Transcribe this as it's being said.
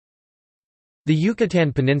The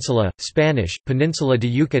Yucatán Peninsula, Spanish, Peninsula de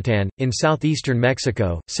Yucatán, in southeastern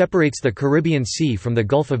Mexico, separates the Caribbean Sea from the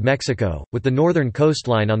Gulf of Mexico, with the northern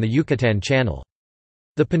coastline on the Yucatán Channel.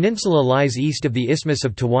 The peninsula lies east of the Isthmus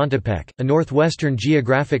of Tehuantepec, a northwestern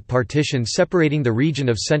geographic partition separating the region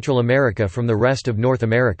of Central America from the rest of North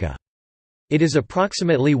America. It is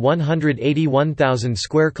approximately 181,000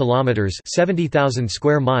 square kilometers, 70,000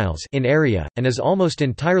 square miles in area, and is almost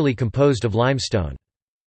entirely composed of limestone.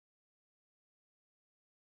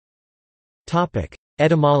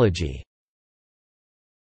 Etymology.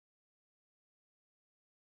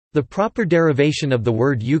 The proper derivation of the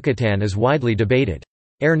word Yucatán is widely debated.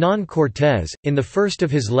 Hernán Cortés, in the first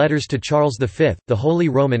of his letters to Charles V, the Holy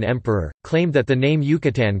Roman Emperor, claimed that the name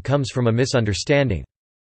Yucatán comes from a misunderstanding.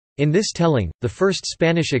 In this telling, the first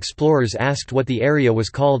Spanish explorers asked what the area was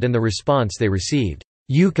called, and the response they received,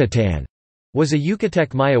 Yucatán, was a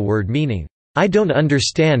Yucatec Maya word meaning, I don't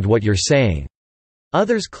understand what you're saying.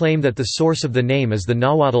 Others claim that the source of the name is the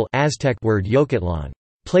Nahuatl Aztec word Yocatlan,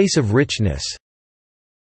 place of richness.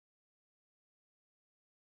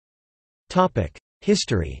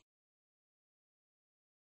 History.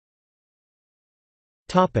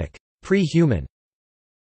 Pre-human.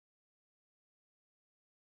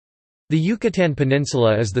 The Yucatán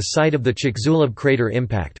Peninsula is the site of the Chicxulub crater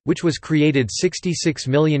impact, which was created 66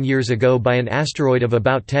 million years ago by an asteroid of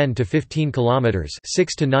about 10 to 15 kilometers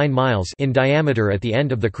 (6 to 9 miles) in diameter at the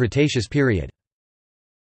end of the Cretaceous period.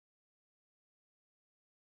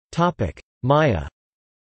 Topic: Maya.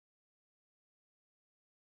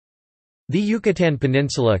 The Yucatán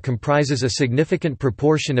Peninsula comprises a significant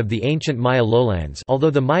proportion of the ancient Maya lowlands, although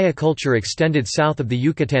the Maya culture extended south of the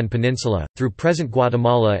Yucatán Peninsula, through present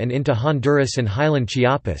Guatemala and into Honduras and highland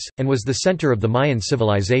Chiapas, and was the center of the Mayan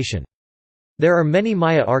civilization. There are many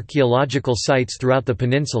Maya archaeological sites throughout the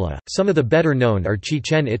peninsula, some of the better known are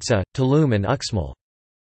Chichen Itza, Tulum and Uxmal.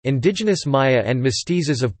 Indigenous Maya and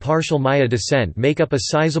mestizos of partial Maya descent make up a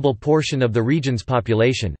sizable portion of the region's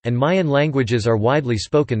population, and Mayan languages are widely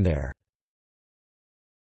spoken there.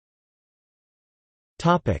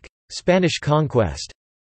 Spanish conquest.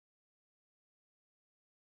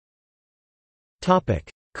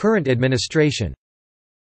 Current administration.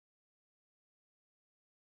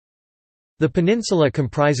 The peninsula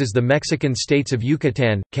comprises the Mexican states of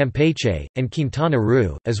Yucatán, Campeche, and Quintana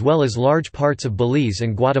Roo, as well as large parts of Belize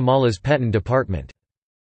and Guatemala's Petén department.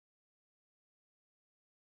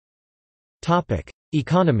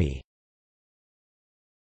 Economy.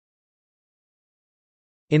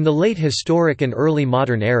 In the late historic and early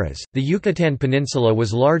modern eras, the Yucatán Peninsula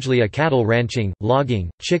was largely a cattle ranching, logging,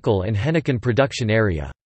 chicle and henequen production area.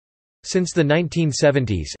 Since the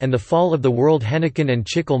 1970s and the fall of the world henequen and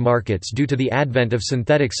chicle markets due to the advent of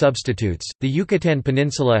synthetic substitutes, the Yucatán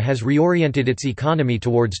Peninsula has reoriented its economy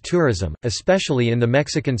towards tourism, especially in the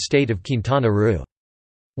Mexican state of Quintana Roo.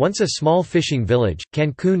 Once a small fishing village,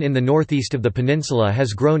 Cancún in the northeast of the peninsula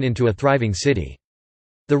has grown into a thriving city.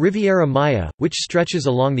 The Riviera Maya, which stretches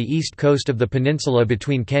along the east coast of the peninsula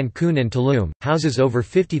between Cancún and Tulum, houses over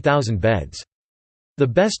 50,000 beds. The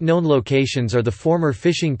best-known locations are the former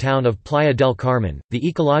fishing town of Playa del Carmen, the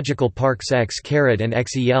ecological parks Xcaret and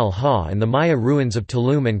Xel Ha, and the Maya ruins of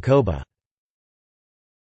Tulum and Coba.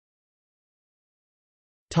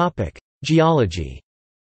 Geology.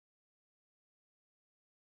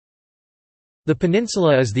 The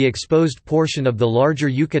peninsula is the exposed portion of the larger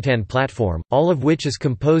Yucatán platform, all of which is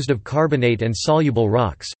composed of carbonate and soluble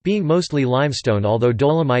rocks, being mostly limestone, although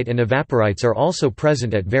dolomite and evaporites are also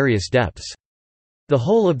present at various depths. The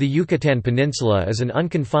whole of the Yucatán Peninsula is an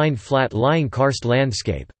unconfined flat-lying karst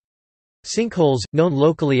landscape. Sinkholes, known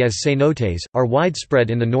locally as cenotes, are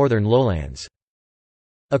widespread in the northern lowlands.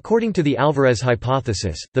 According to the Alvarez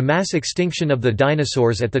hypothesis, the mass extinction of the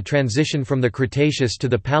dinosaurs at the transition from the Cretaceous to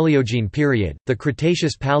the Paleogene period, the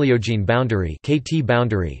Cretaceous-Paleogene boundary (KT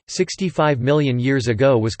boundary), 65 million years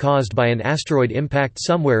ago was caused by an asteroid impact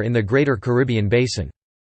somewhere in the Greater Caribbean Basin.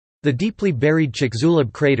 The deeply buried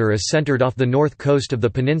Chicxulub crater is centered off the north coast of the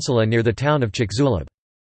peninsula near the town of Chicxulub.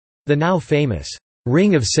 The now famous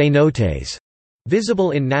Ring of Cenotes, visible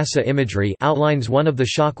in NASA imagery, outlines one of the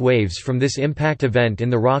shock waves from this impact event in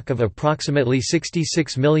the rock of approximately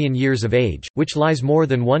 66 million years of age, which lies more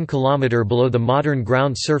than 1 kilometer below the modern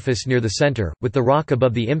ground surface near the center, with the rock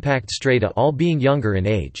above the impact strata all being younger in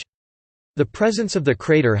age. The presence of the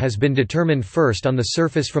crater has been determined first on the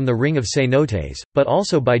surface from the Ring of Cenotes, but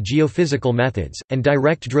also by geophysical methods, and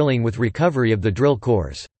direct drilling with recovery of the drill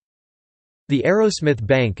cores. The Arrowsmith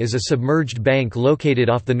Bank is a submerged bank located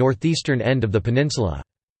off the northeastern end of the peninsula.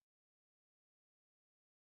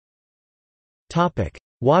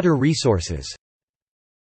 Water resources.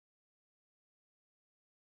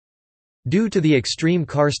 Due to the extreme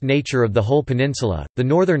karst nature of the whole peninsula, the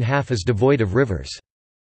northern half is devoid of rivers.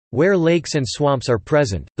 Where lakes and swamps are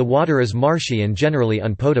present, the water is marshy and generally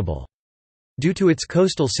unpotable. Due to its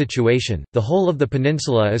coastal situation, the whole of the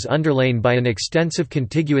peninsula is underlain by an extensive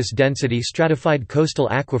contiguous density stratified coastal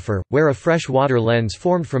aquifer, where a fresh water lens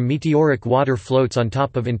formed from meteoric water floats on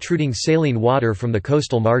top of intruding saline water from the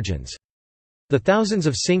coastal margins. The thousands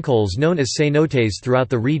of sinkholes known as cenotes throughout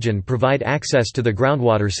the region provide access to the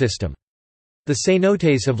groundwater system. The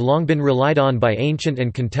cenotes have long been relied on by ancient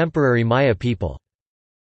and contemporary Maya people.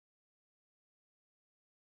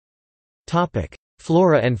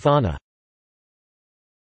 Flora and fauna.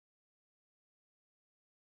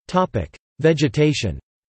 Vegetation.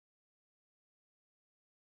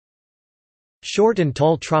 Short and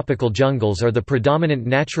tall tropical jungles are the predominant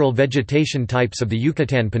natural vegetation types of the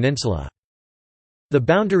Yucatán Peninsula. The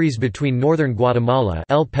boundaries between northern Guatemala,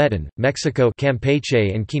 El Petén, Mexico,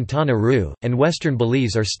 Campeche and Quintana Roo, and western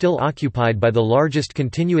Belize are still occupied by the largest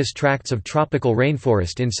continuous tracts of tropical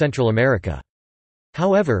rainforest in Central America.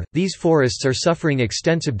 However, these forests are suffering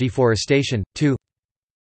extensive deforestation, too.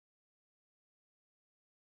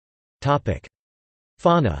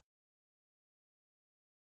 Fauna.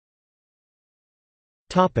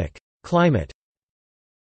 Climate.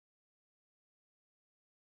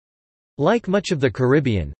 Like much of the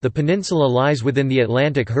Caribbean, the peninsula lies within the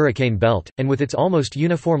Atlantic hurricane belt, and with its almost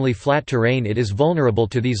uniformly flat terrain it is vulnerable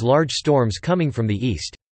to these large storms coming from the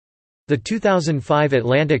east. The 2005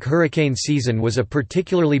 Atlantic hurricane season was a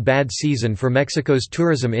particularly bad season for Mexico's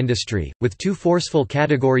tourism industry, with two forceful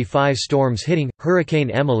Category 5 storms hitting,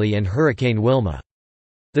 Hurricane Emily and Hurricane Wilma.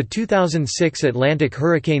 The 2006 Atlantic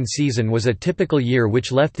hurricane season was a typical year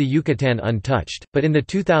which left the Yucatan untouched, but in the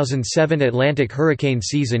 2007 Atlantic hurricane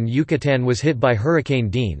season Yucatan was hit by Hurricane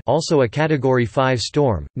Dean, also a Category 5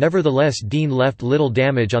 storm. Nevertheless, Dean left little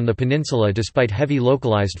damage on the peninsula despite heavy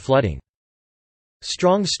localized flooding.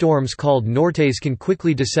 Strong storms called nortes can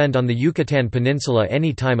quickly descend on the Yucatan Peninsula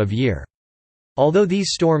any time of year. Although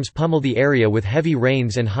these storms pummel the area with heavy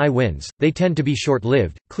rains and high winds, they tend to be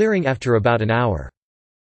short-lived, clearing after about an hour.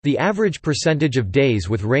 The average percentage of days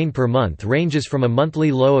with rain per month ranges from a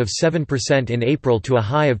monthly low of 7% in April to a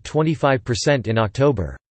high of 25% in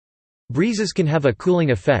October. Breezes can have a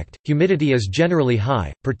cooling effect. Humidity is generally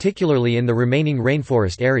high, particularly in the remaining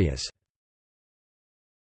rainforest areas.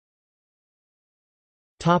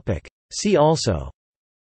 See also: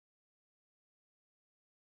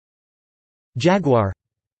 Jaguar.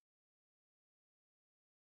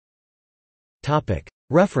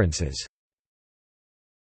 References: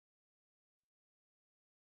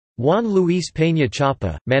 Juan Luis Peña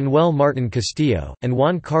Chapa, Manuel Martin Castillo, and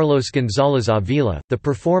Juan Carlos González Avila, The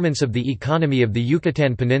Performance of the Economy of the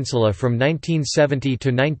Yucatán Peninsula from 1970 to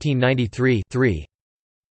 1993 3.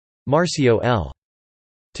 Marcio L.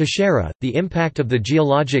 Teixeira, The Impact of the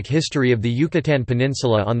Geologic History of the Yucatán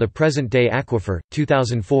Peninsula on the Present-Day Aquifer,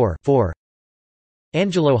 2004 4.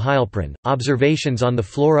 Angelo Heilprin, Observations on the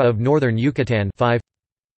Flora of Northern Yucatan 5.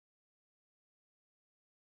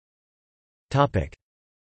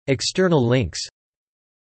 External links.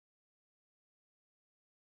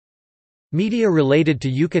 Media related to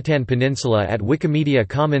Yucatán Peninsula at Wikimedia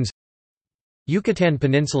Commons. Yucatán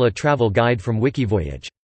Peninsula Travel Guide from Wikivoyage.